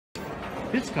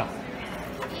Pisca.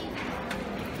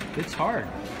 It's hard.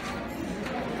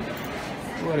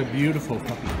 What a beautiful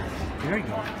puppy. There you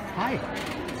go. Hi.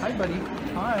 Hi, buddy.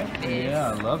 Hi.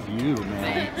 Yeah, I love you,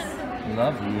 man.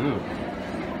 Love you.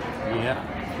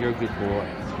 Yeah, you're a good boy.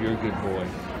 You're a good boy.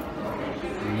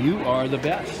 You are the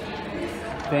best.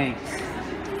 Thanks.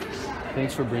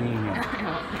 Thanks for bringing him.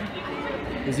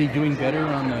 Is he doing better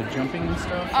on the jumping and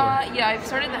stuff? Yeah, I've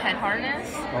started the head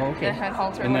harness. Oh, okay. The head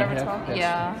halter, And whatever it's called.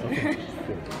 Yeah. Okay,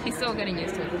 good. He's still getting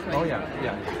used to it this way. Oh, yeah.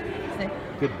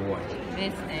 Good boy.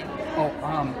 This thing. Oh,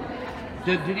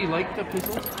 did he like the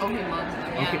pizzles? Oh, he loves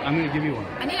them, yeah. Okay, I'm going to give you one.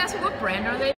 I need to ask you, what brand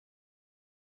are they?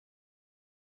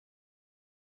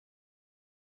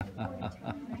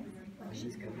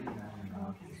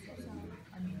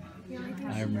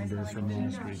 I remember from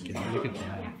last weekend. Look at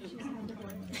that.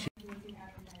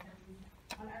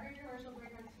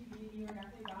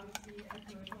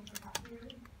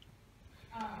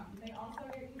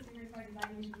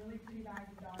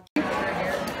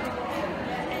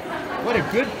 What a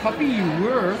good puppy you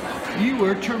were. You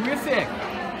were terrific.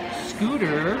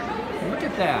 Scooter, look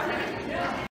at that.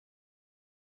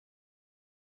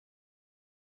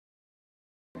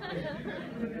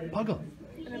 Puggle.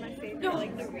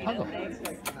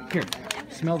 Puggle. Here,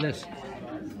 smell this.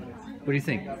 What do you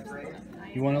think?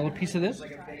 You want a little piece of this?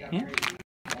 Hmm?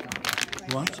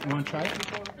 You want to try it?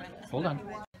 Hold on.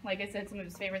 Like I said, some of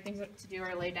his favorite things to do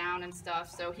are lay down and stuff,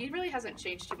 so he really hasn't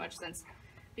changed too much since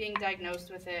being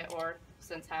diagnosed with it or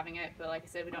since having it, but like I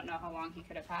said, we don't know how long he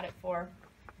could have had it for.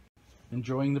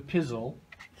 Enjoying the pizzle.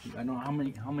 I know how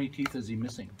many teeth is he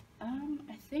missing?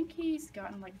 I think he's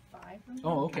gotten like 5 or something.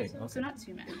 Oh, okay. So not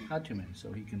too many. Not too many,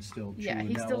 so he can still chew. Yeah,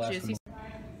 he still chews.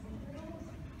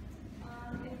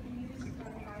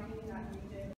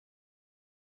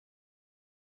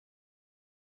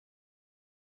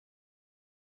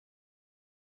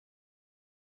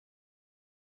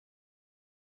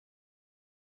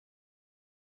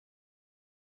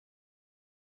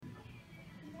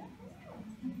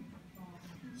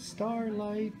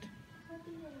 Starlight.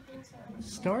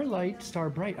 Starlight, star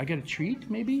bright. I got a treat,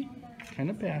 maybe? Kind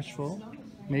of bashful.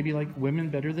 Maybe like women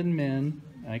better than men.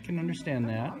 I can understand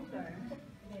that.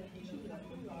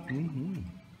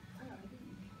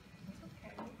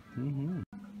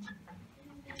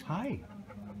 Hi.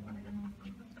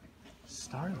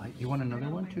 Starlight. You want another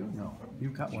one too? No.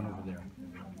 You've got one over there.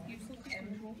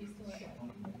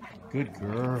 Good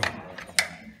girl.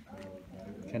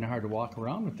 Kind of hard to walk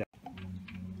around with that.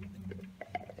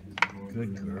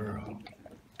 Good girl.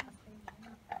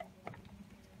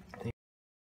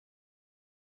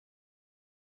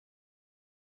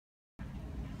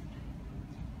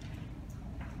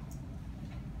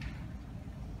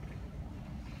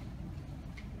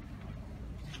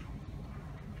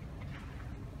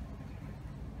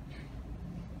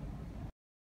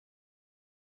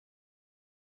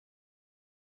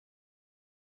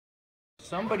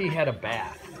 Somebody had a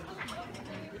bath.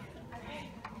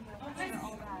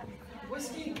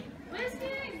 Whiskey!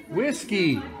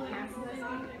 Whiskey!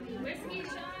 Whiskey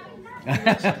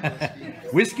shot!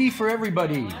 Whiskey for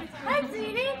everybody. Hi,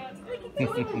 sweetie.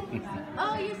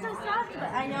 Oh, you're so soft.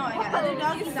 I know. I got other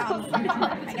doggies on me.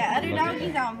 I got other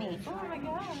doggies on me. Oh my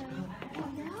god.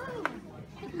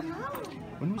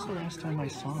 When was the last time I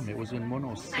saw him? It was in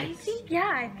 106. I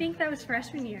think that was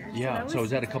freshman year. Yeah, so is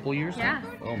that a couple years now?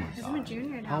 Yeah. Oh my He's god. a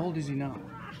junior now. How old is he now?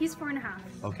 He's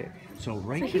 4.5. Okay, so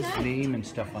write his name and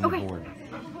stuff on the board.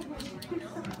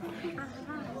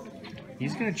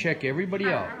 He's going to check everybody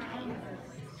out. And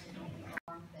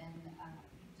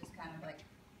just kind of like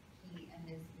heat and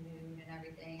his mood and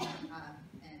everything,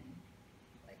 and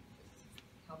like just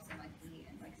helps him like eat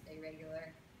and like stay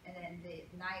regular. And then the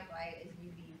night light is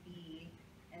UVB,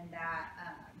 and that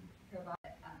provides.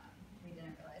 We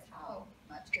didn't realize how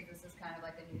much, because this is kind of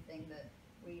like a new thing that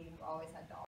we've always had dogs.